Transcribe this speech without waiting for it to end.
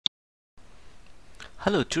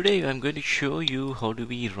Hello, today I'm going to show you how do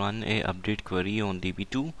we run a update query on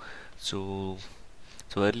DB2. So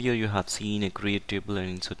earlier you have seen a create table and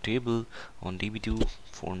insert table on DB2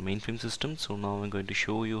 for mainframe system. So now I'm going to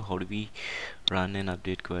show you how do we run an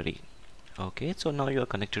update query. Okay, so now you are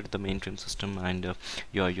connected to the mainframe system and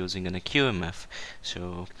you are using a QMF.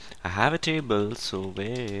 So I have a table, so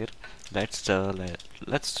where let's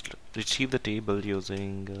retrieve the table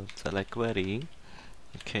using select query.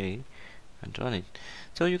 Okay, and run it.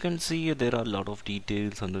 So you can see there are a lot of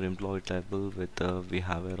details under employee table with we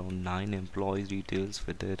have around 9 employees details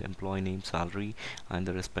with their employee name, salary and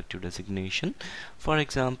the respective designation. For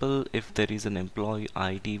example, if there is an employee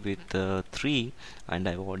ID with 3 and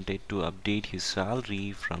I wanted to update his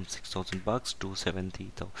salary from 6,000 bucks to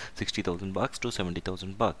 60,000 bucks to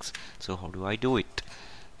 70,000 bucks. So how do I do it?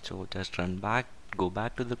 So just go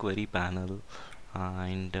back to the query panel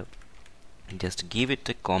and just give it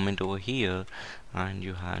a comment over here, and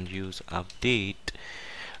you can use update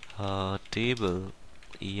table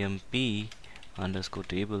emp underscore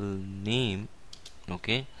table name.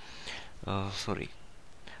 Okay, sorry,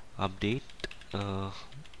 update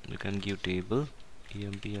you can give table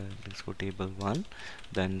emp underscore table 1,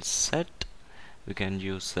 then set, we can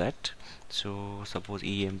use set. So suppose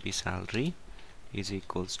emp salary is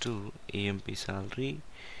equals to emp salary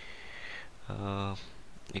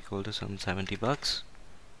equal to some 70 bucks,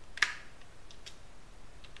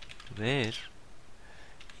 where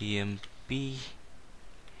emp eid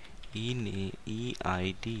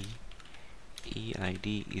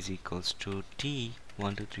is equals to t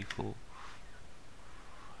 1 2 3 4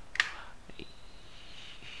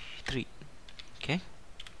 3. Okay,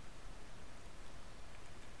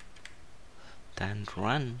 then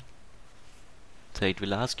run. So it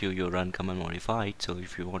will ask you your run command modified, so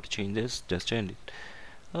if you want to change this, just change it.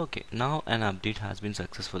 Okay, now an update has been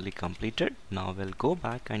successfully completed. Now we'll go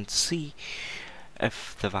back and see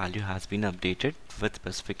if the value has been updated with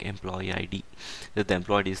specific employee ID. If the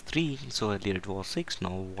employee is 3, so earlier it was 6,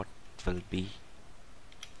 now what will be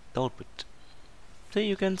the output? So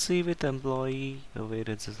you can see with employee where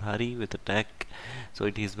it says Hari with the tech, so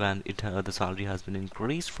it is when the salary has been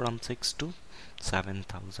increased from 6 to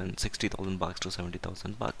 7,000, 60,000 bucks to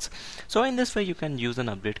 70,000 bucks. So in this way you can use an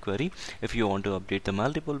update query. If you want to update the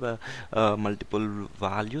multiple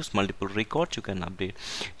values, multiple records, you can update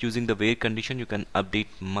using the where condition. You can update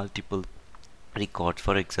multiple records.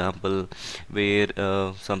 For example, where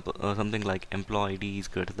something like employee ID is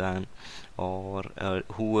greater than, or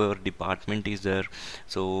whoever department is there.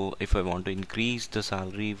 So if I want to increase the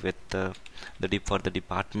salary with for the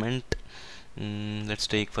department, let's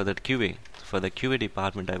take for that QA. For the QA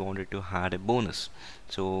department, I wanted to add a bonus.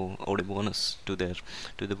 So add a bonus to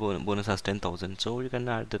the bonus as 10,000. So you can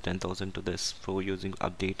add the 10,000 to this for using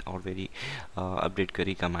update or very update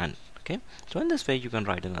query command. Okay, so in this way you can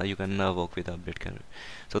write and you can work with update query.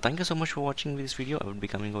 So thank you so much for watching this video. I will be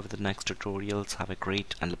coming over the next tutorials. Have a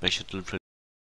great and pleasure